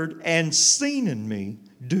heard, and seen in me,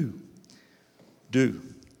 do.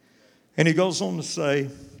 And he goes on to say,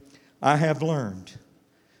 I have learned.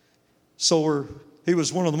 So he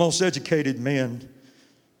was one of the most educated men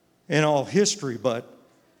in all history, but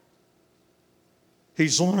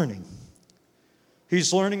he's learning.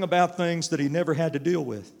 He's learning about things that he never had to deal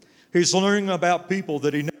with. He's learning about people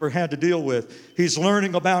that he never had to deal with. He's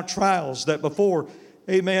learning about trials that before,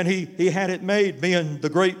 amen, he had it made, being the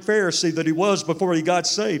great Pharisee that he was before he got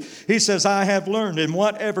saved. He says, I have learned in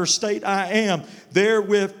whatever state I am,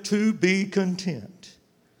 therewith to be content.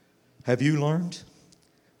 Have you learned?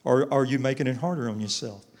 Or are you making it harder on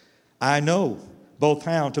yourself? I know both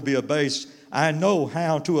how to be abased. I know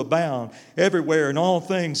how to abound. Everywhere in all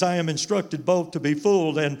things I am instructed both to be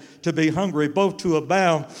full and to be hungry, both to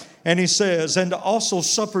abound. And he says, and to also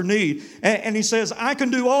suffer need. And he says, I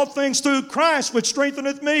can do all things through Christ which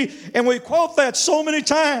strengtheneth me. And we quote that so many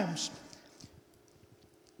times.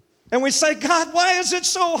 And we say, God, why is it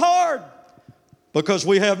so hard? Because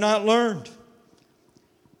we have not learned.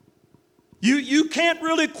 You can't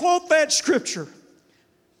really quote that scripture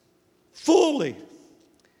fully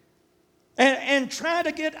and try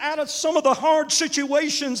to get out of some of the hard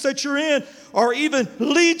situations that you're in, or even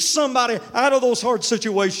lead somebody out of those hard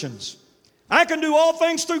situations. I can do all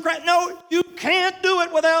things through Christ. No, you can't do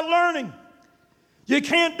it without learning. You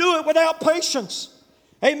can't do it without patience.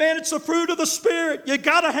 Amen. It's the fruit of the Spirit. You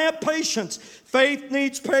got to have patience. Faith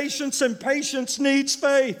needs patience, and patience needs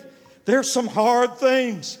faith. There's some hard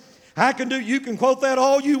things. You can quote that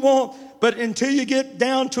all you want, but until you get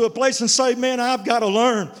down to a place and say, man, I've got to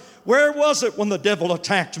learn. Where was it when the devil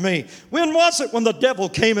attacked me? When was it when the devil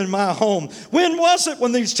came in my home? When was it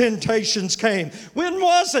when these temptations came? When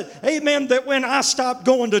was it, amen, that when I stopped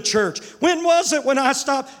going to church? When was it when I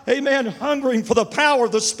stopped, amen, hungering for the power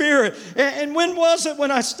of the Spirit? And when was it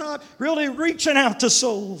when I stopped really reaching out to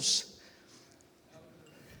souls?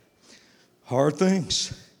 Hard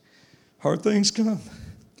things come.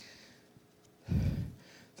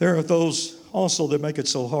 There are those also that make it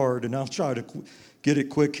so hard, and I'll try to get it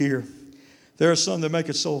quick here. There are some that make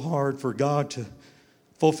it so hard for God to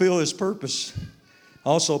fulfill His purpose,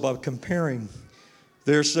 also by comparing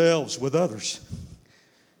themselves with others.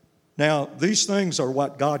 Now, these things are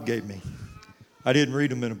what God gave me. I didn't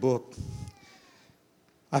read them in a book.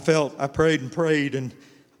 I prayed and prayed,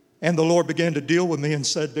 and the Lord began to deal with me and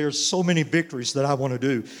said, there's so many victories that I want to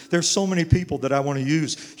do. There's so many people that I want to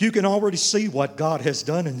use. You can already see what God has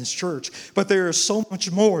done in this church, but there is so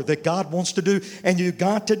much more that God wants to do, and you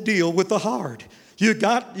got to deal with the hard. You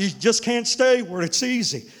just can't stay where it's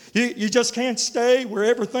easy. You just can't stay where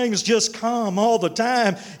everything is just calm all the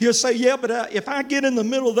time. You'll say, yeah, but if I get in the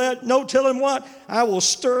middle of that, no telling what, I will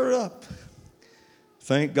stir up.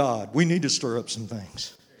 Thank God. We need to stir up some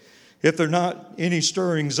things. If there are not any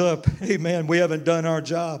stirrings up, amen, we haven't done our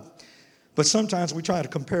job. But sometimes we try to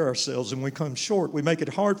compare ourselves and we come short. We make it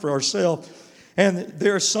hard for ourselves. And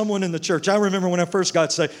there's someone in the church. I remember when I first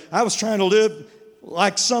got saved, I was trying to live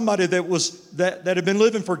like somebody that had been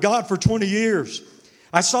living for God for 20 years.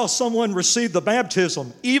 I saw someone receive the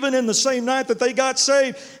baptism, even in the same night that they got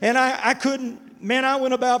saved. And I couldn't, man, I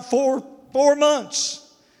went about four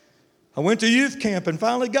months. I went to youth camp and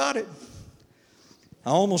finally got it. I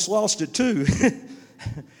almost lost it too.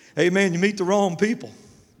 Amen. You meet the wrong people.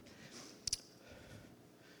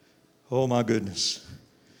 Oh my goodness.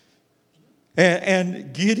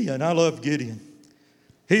 And Gideon, I love Gideon.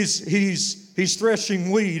 He's threshing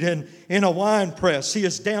wheat and in a wine press. He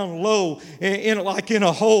is down low, like in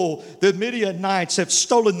a hole. The Midianites have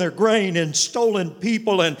stolen their grain and stolen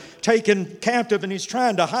people and taken captive, and he's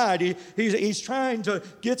trying to hide. He's trying to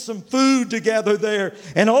get some food together there.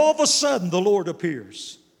 And all of a sudden, the Lord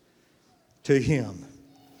appears to him.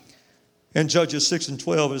 In Judges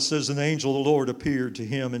 6:12, it says, an angel of the Lord appeared to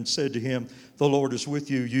him and said to him, the Lord is with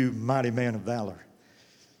you, you mighty man of valor.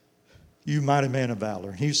 You mighty man of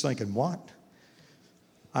valor. And he's thinking, what?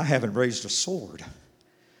 I haven't raised a sword.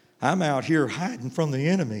 I'm out here hiding from the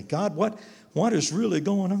enemy. God, what is really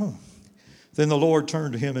going on? Then the Lord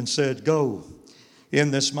turned to him and said, go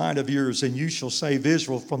in this might of yours, and you shall save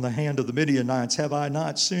Israel from the hand of the Midianites. Have I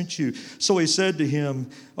not sent you? So he said to him,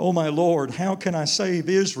 oh my Lord, how can I save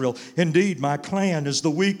Israel? Indeed, my clan is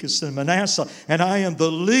the weakest in Manasseh, and I am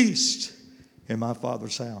the least in my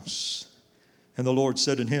father's house. And the Lord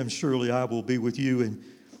said to him, surely I will be with you, and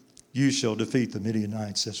you shall defeat the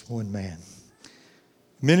Midianites as one man.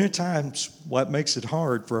 Many times what makes it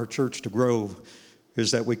hard for our church to grow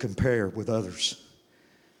is that we compare with others.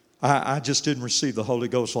 I just didn't receive the Holy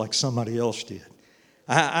Ghost like somebody else did.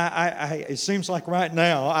 It seems like right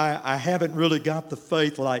now I haven't really got the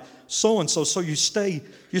faith like so-and-so. So you stay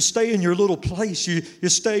in your little place. You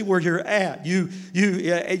stay where you're at. You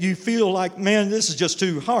feel like, man, this is just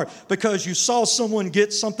too hard because you saw someone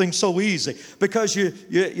get something so easy. Because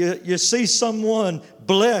you see someone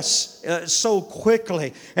bless so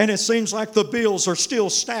quickly, and it seems like the bills are still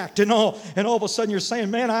stacked and all of a sudden you're saying,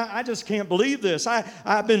 man, I just can't believe this.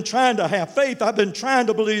 I've been trying to have faith. I've been trying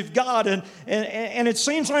to believe God, and it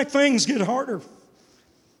seems like things get harder,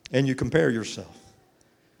 and you compare yourself.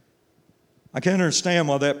 I can't understand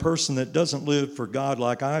why that person that doesn't live for God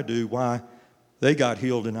like I do, why they got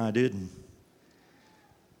healed and I didn't.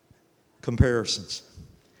 Comparisons.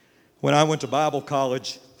 When I went to Bible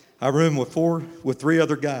college, I roomed with three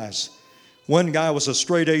other guys. One guy was a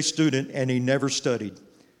straight A student and he never studied.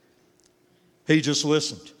 He just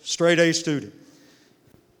listened. Straight A student.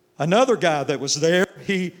 Another guy that was there,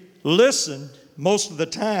 he listened most of the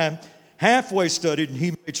time, halfway studied, and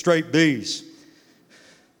he made straight B's.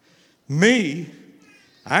 Me,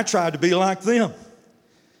 I tried to be like them.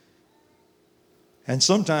 And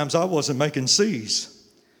sometimes I wasn't making C's.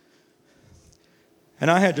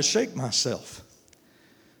 And I had to shake myself.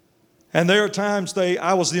 And there are times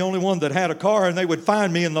I was the only one that had a car, and they would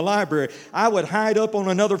find me in the library. I would hide up on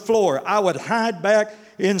another floor. I would hide back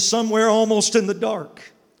in somewhere almost in the dark.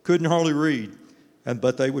 Couldn't hardly read.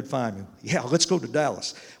 But they would find me. Yeah, let's go to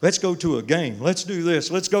Dallas. Let's go to a game. Let's do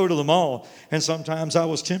this. Let's go to the mall. And sometimes I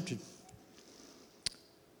was tempted.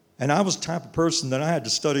 And I was the type of person that I had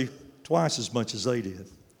to study twice as much as they did.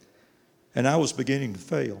 And I was beginning to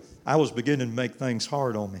fail. I was beginning to make things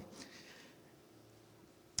hard on me.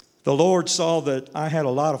 The Lord saw that I had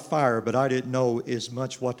a lot of fire, but I didn't know as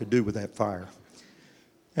much what to do with that fire.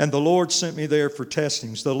 And the Lord sent me there for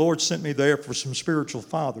testings. The Lord sent me there for some spiritual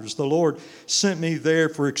fathers. The Lord sent me there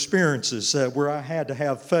for experiences where I had to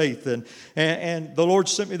have faith. And the Lord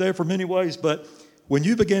sent me there for many ways. But when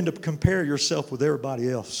you begin to compare yourself with everybody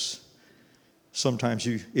else, sometimes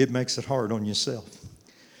it makes it hard on yourself.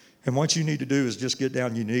 And what you need to do is just get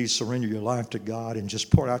down on your knees, surrender your life to God, and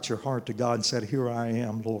just pour out your heart to God and say, here I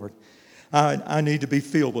am, Lord. I need to be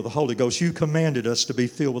filled with the Holy Ghost. You commanded us to be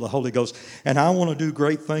filled with the Holy Ghost. And I want to do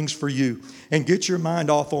great things for you. And get your mind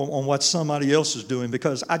off on what somebody else is doing,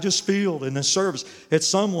 because I just feel in this service that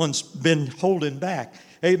someone's been holding back.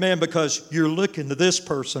 Amen, because you're looking to this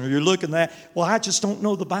person or you're looking to that. Well, I just don't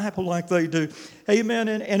know the Bible like they do. Amen,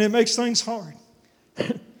 and it makes things hard.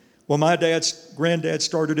 Well, my granddad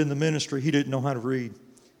started in the ministry. He didn't know how to read.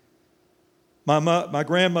 My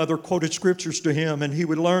grandmother quoted scriptures to him, and he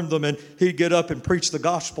would learn them, and he'd get up and preach the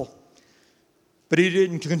gospel. But he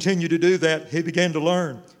didn't continue to do that. He began to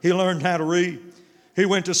learn. He learned how to read. He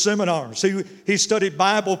went to seminars. He studied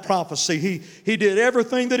Bible prophecy. He did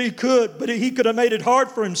everything that he could, but he could have made it hard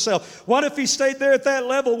for himself. What if he stayed there at that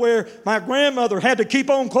level where my grandmother had to keep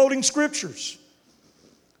on quoting scriptures?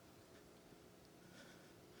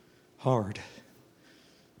 Hard.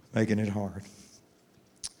 Making it hard.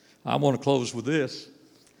 I want to close with this.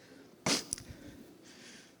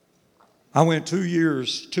 I went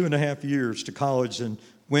 2.5 years to college and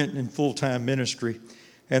went in full-time ministry.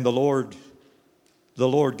 And the Lord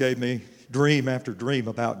gave me dream after dream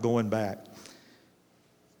about going back.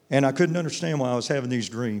 And I couldn't understand why I was having these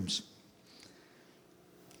dreams.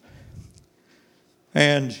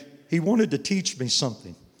 And He wanted to teach me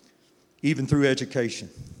something, even through education.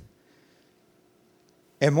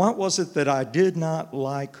 And what was it that I did not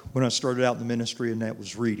like when I started out in the ministry? And that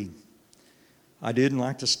was reading. I didn't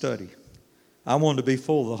like to study. I wanted to be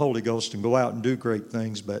full of the Holy Ghost and go out and do great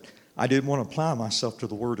things, but I didn't want to apply myself to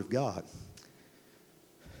the Word of God.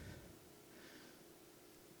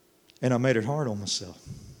 And I made it hard on myself.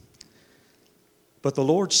 But the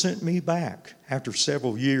Lord sent me back after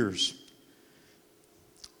several years.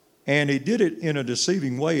 And He did it in a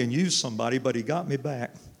deceiving way and used somebody, but He got me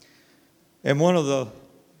back. And one of the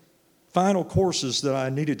final courses that I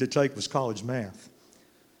needed to take was college math.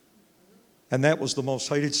 And that was the most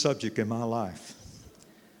hated subject in my life.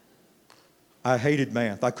 I hated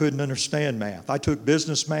math. I couldn't understand math. I took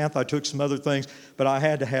business math. I took some other things, but I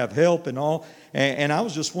had to have help and all. And I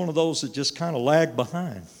was just one of those that just kind of lagged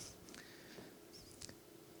behind.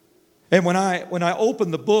 And when I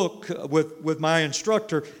opened the book with my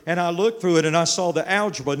instructor and I looked through it and I saw the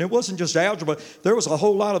algebra, and it wasn't just algebra, there was a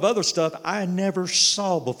whole lot of other stuff I never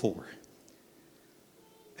saw before.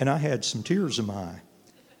 And I had some tears in my eye.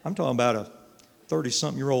 I'm talking about a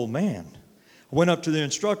 30-something-year-old man. I went up to the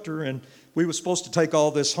instructor, and we were supposed to take all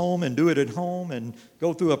this home and do it at home and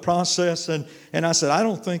go through a process. And I said, I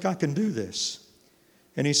don't think I can do this.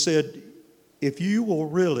 And he said, if you will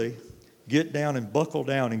really get down and buckle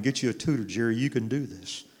down and get you a tutor, Jerry, you can do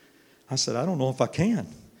this. I said, I don't know if I can.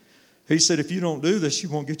 He said, if you don't do this, you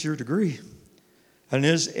won't get your degree. And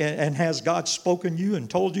has God spoken you and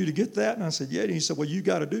told you to get that? And I said, yeah. And he said, well, you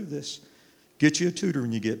got to do this. Get you a tutor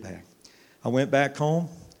when you get back. I went back home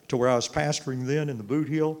to where I was pastoring then in the Boot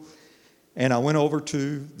Hill. And I went over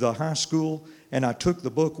to the high school, and I took the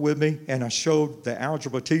book with me, and I showed the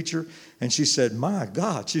algebra teacher. And she said, my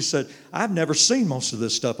God. She said, I've never seen most of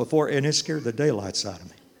this stuff before, and it scared the daylights out of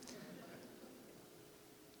me.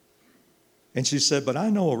 And she said, but I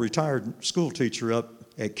know a retired school teacher up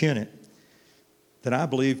at Kennett that I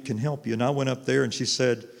believe can help you. And I went up there, and she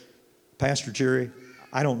said, Pastor Jerry,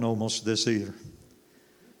 I don't know most of this either.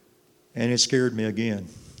 And it scared me again.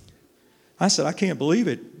 I said, I can't believe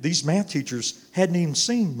it. These math teachers hadn't even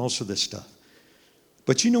seen most of this stuff.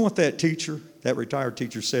 But you know what that retired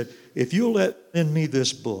teacher said? If you'll lend me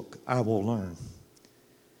this book, I will learn.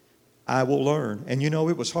 I will learn. And you know,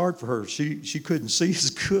 it was hard for her. She couldn't see as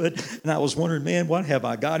good. And I was wondering, man, what have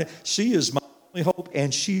I got? She is my only hope.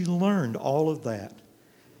 And she learned all of that.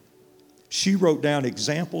 She wrote down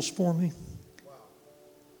examples for me.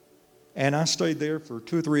 And I stayed there for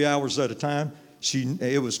 2 or 3 hours at a time.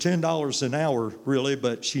 It was $10 an hour, really,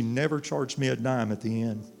 but she never charged me a dime at the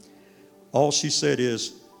end. All she said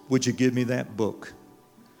is, would you give me that book?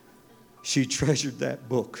 She treasured that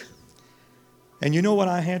book. And you know what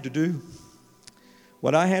I had to do?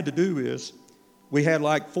 What I had to do is, we had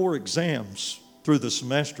like 4 exams through the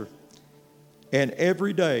semester. And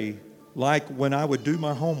every day, like when I would do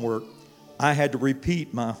my homework, I had to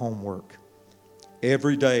repeat my homework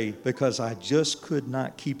every day because I just could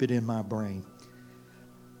not keep it in my brain.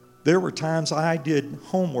 There were times I did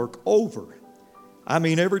homework over. I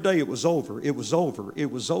mean, every day it was over, it was over,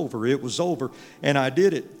 it was over, it was over. And I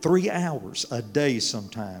did it 3 hours a day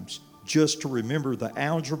sometimes just to remember the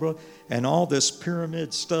algebra and all this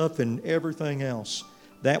pyramid stuff and everything else.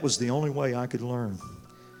 That was the only way I could learn.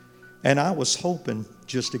 And I was hoping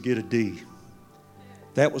just to get a D.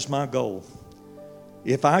 That was my goal.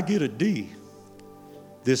 If I get a D,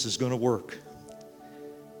 this is going to work.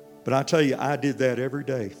 But I tell you, I did that every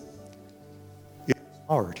day. It was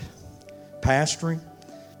hard. Pastoring,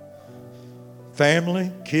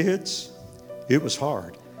 family, kids, it was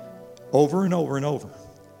hard. Over and over and over.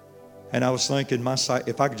 And I was thinking,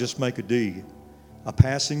 if I could just make a D, a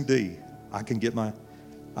passing D, I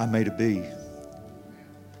made a B.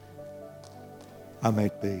 I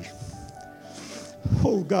made a B.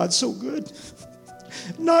 Oh, God's so good.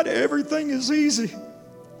 Not everything is easy.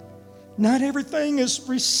 Not everything is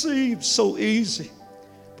received so easy.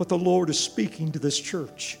 But the Lord is speaking to this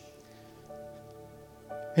church.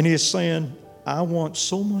 And He is saying, I want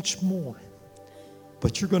so much more.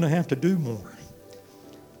 But you're going to have to do more.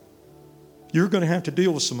 You're going to have to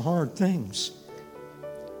deal with some hard things.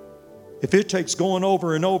 If it takes going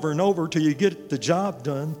over and over and over till you get the job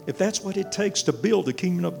done, if that's what it takes to build the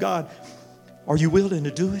kingdom of God, are you willing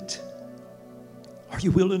to do it? Are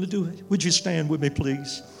you willing to do it? Would you stand with me,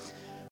 please?